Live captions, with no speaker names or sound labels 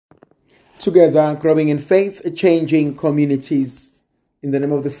Together, growing in faith, changing communities. In the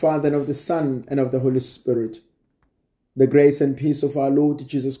name of the Father, and of the Son, and of the Holy Spirit. The grace and peace of our Lord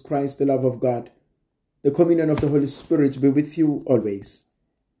Jesus Christ, the love of God, the communion of the Holy Spirit be with you always.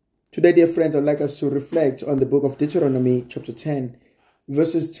 Today, dear friends, I'd like us to reflect on the book of Deuteronomy, chapter 10,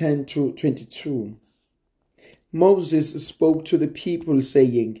 verses 10 to 22. Moses spoke to the people,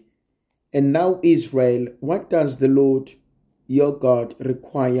 saying, "And now, Israel, what does the Lord your God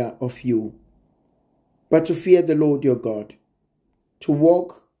require of you, but to fear the Lord your God, to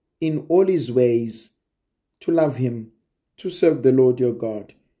walk in all his ways, to love him, to serve the Lord your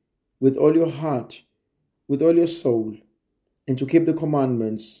God with all your heart, with all your soul, and to keep the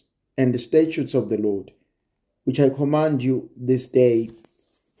commandments and the statutes of the Lord, which I command you this day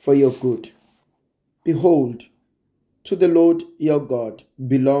for your good. Behold, to the Lord your God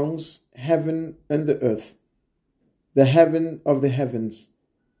belongs heaven and the earth, the heaven of the heavens,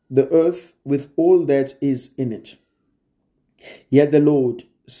 the earth with all that is in it. Yet the Lord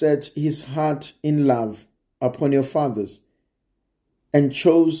set his heart in love upon your fathers, and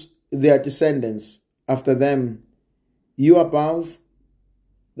chose their descendants after them, you above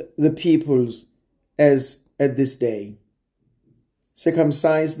the peoples, as at this day.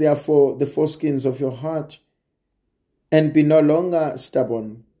 Circumcise therefore the foreskins of your heart, and be no longer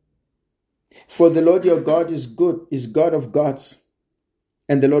stubborn. For the Lord your God is good, is God of gods,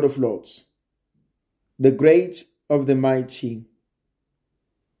 and the Lord of lords, the great of the mighty,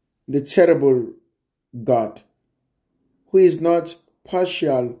 the terrible God, who is not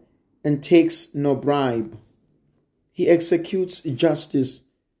partial and takes no bribe. He executes justice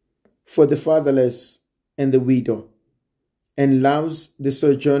for the fatherless and the widow, and loves the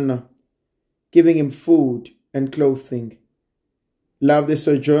sojourner, giving him food and clothing. Love the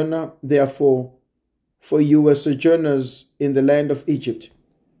sojourner, therefore, for you were sojourners in the land of Egypt.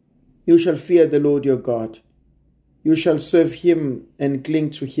 You shall fear the Lord your God. You shall serve him and cling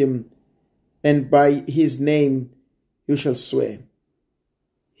to him, and by his name you shall swear.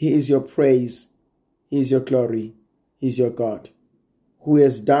 He is your praise, he is your glory, he is your God, who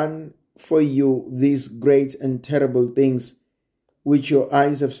has done for you these great and terrible things which your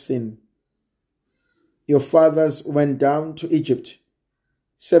eyes have seen. Your fathers went down to Egypt,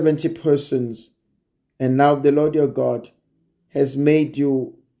 70 persons, and now the Lord your God has made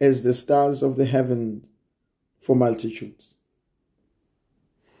you as the stars of the heaven for multitudes."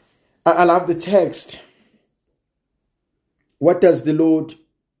 I love the text. What does the Lord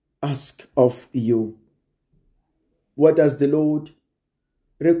ask of you? What does the Lord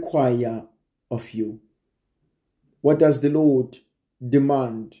require of you? What does the Lord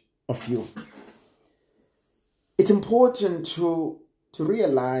demand of you? It's important to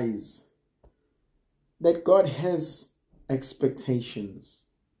realize that God has expectations.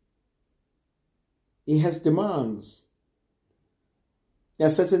 He has demands. There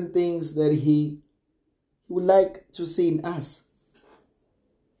are certain things that He would like to see in us.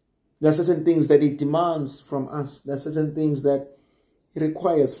 There are certain things that He demands from us. There are certain things that He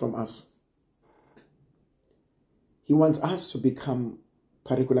requires from us. He wants us to become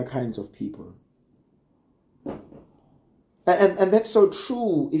particular kinds of people. And that's so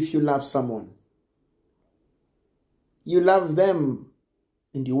true if you love someone. You love them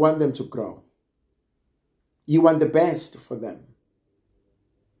and you want them to grow. You want the best for them.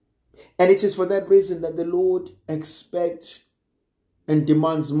 And it is for that reason that the Lord expects and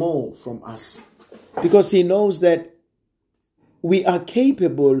demands more from us. Because He knows that we are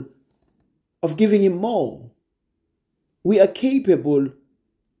capable of giving Him more. We are capable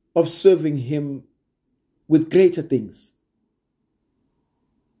of serving Him with greater things.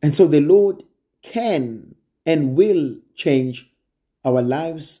 And so the Lord can and will change our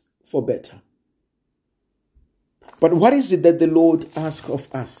lives for better. But what is it that the Lord asks of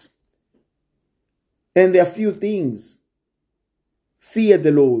us? And there are few things. Fear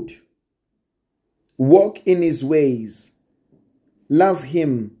the Lord. Walk in His ways. Love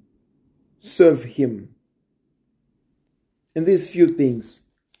Him. Serve Him. And these few things.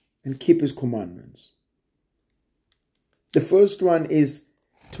 And keep His commandments. The first one is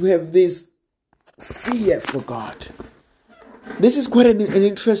to have this fear for God. This is quite an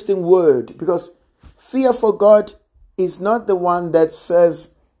interesting word, because fear for God is not the one that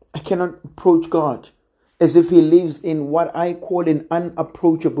says, I cannot approach God, as if He lives in what I call an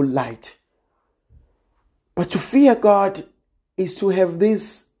unapproachable light. But to fear God is to have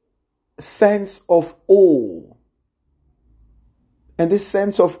this sense of awe. And this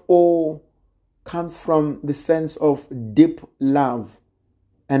sense of awe comes from the sense of deep love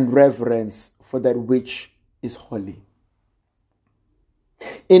and reverence for that which is holy.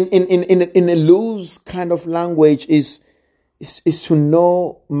 In a loose kind of language is to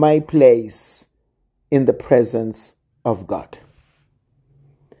know my place in the presence of God.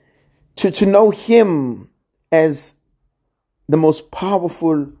 To know Him as the most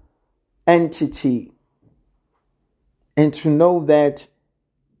powerful entity, and to know that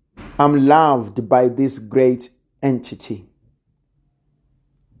I'm loved by this great entity.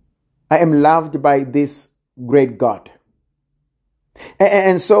 I am loved by this great God.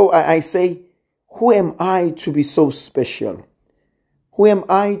 And so I say, who am I to be so special? Who am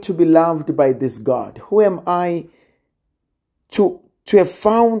I to be loved by this God? Who am I to have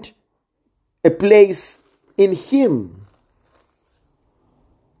found a place in Him?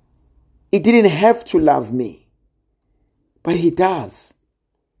 He didn't have to love me, but He does.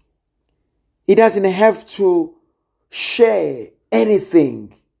 He doesn't have to share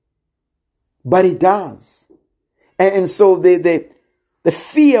anything, but He does. And so the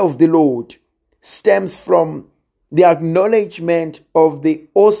fear of the Lord stems from the acknowledgement of the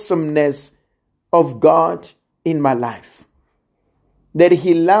awesomeness of God in my life. That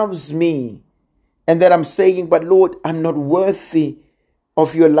He loves me, and that I'm saying, but Lord, I'm not worthy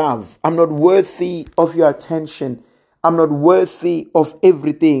of your love. I'm not worthy of your attention. I'm not worthy of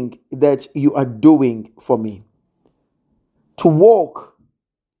everything that you are doing for me. To walk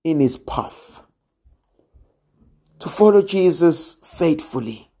in His path. To follow Jesus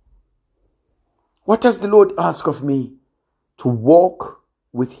faithfully. What does the Lord ask of me? To walk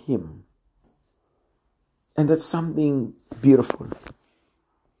with Him. And that's something beautiful.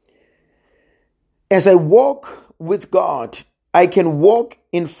 As I walk with God, I can walk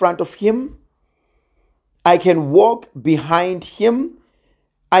in front of Him. I can walk behind Him.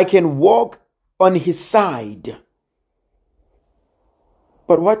 I can walk on His side.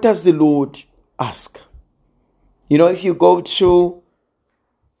 But what does the Lord ask? You know, if you go to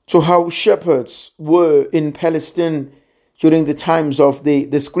how shepherds were in Palestine during the times of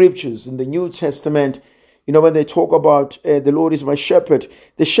the scriptures in the New Testament, you know, when they talk about the Lord is my shepherd,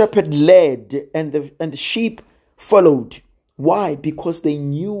 the shepherd led and the sheep followed. Why? Because they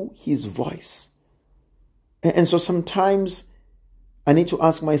knew His voice. And so sometimes I need to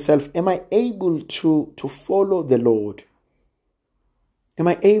ask myself, am I able to follow the Lord? Am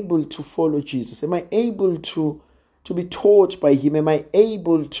I able to follow Jesus? Am I able to be taught by Him? Am I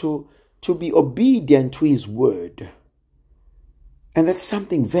able to be obedient to His word? And that's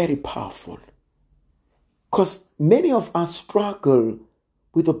something very powerful. Because many of us struggle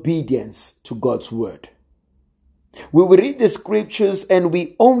with obedience to God's word. We will read the scriptures and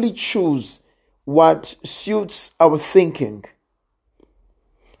we only choose what suits our thinking.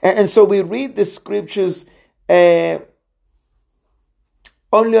 And so we read the scriptures only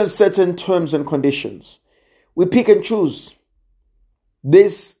on certain terms and conditions. We pick and choose.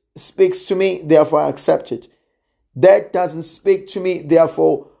 This speaks to me, therefore I accept it. That doesn't speak to me,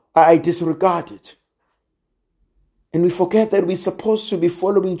 therefore I disregard it. And we forget that we're supposed to be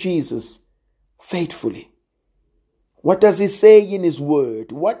following Jesus faithfully. What does He say in His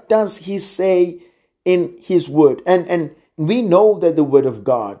word? What does He say in His word? And we know that the word of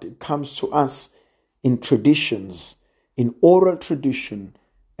God comes to us in traditions, in oral tradition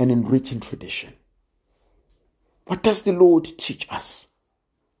and in written tradition. What does the Lord teach us?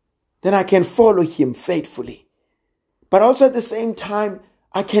 Then I can follow Him faithfully. But also at the same time,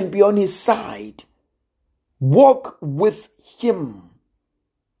 I can be on His side. Walk with Him.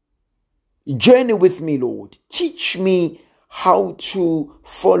 Journey with me, Lord. Teach me how to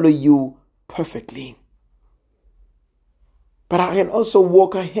follow you perfectly. But I can also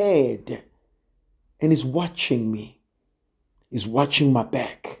walk ahead. And He's watching me. He's watching my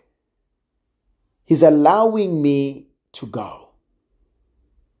back. He's allowing me to go.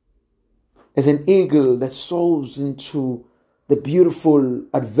 As an eagle that soars into the beautiful,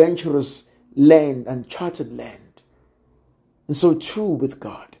 adventurous land, uncharted land. And so too with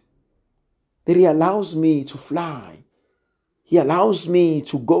God. That He allows me to fly. He allows me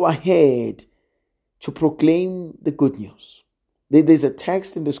to go ahead to proclaim the good news. There's a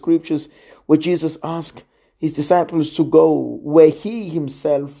text in the scriptures where Jesus asked His disciples to go where He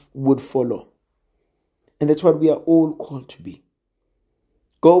Himself would follow. And that's what we are all called to be.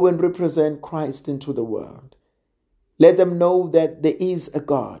 Go and represent Christ into the world. Let them know that there is a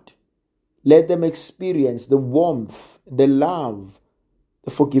God. Let them experience the warmth, the love,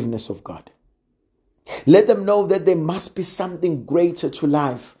 the forgiveness of God. Let them know that there must be something greater to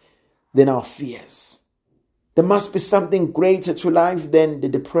life than our fears. There must be something greater to life than the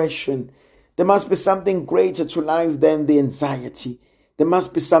depression. There must be something greater to life than the anxiety. There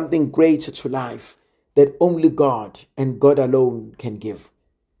must be something greater to life that only God and God alone can give.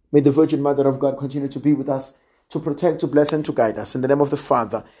 May the Virgin Mother of God continue to be with us, to protect, to bless, and to guide us. In the name of the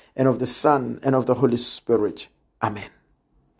Father, and of the Son, and of the Holy Spirit. Amen.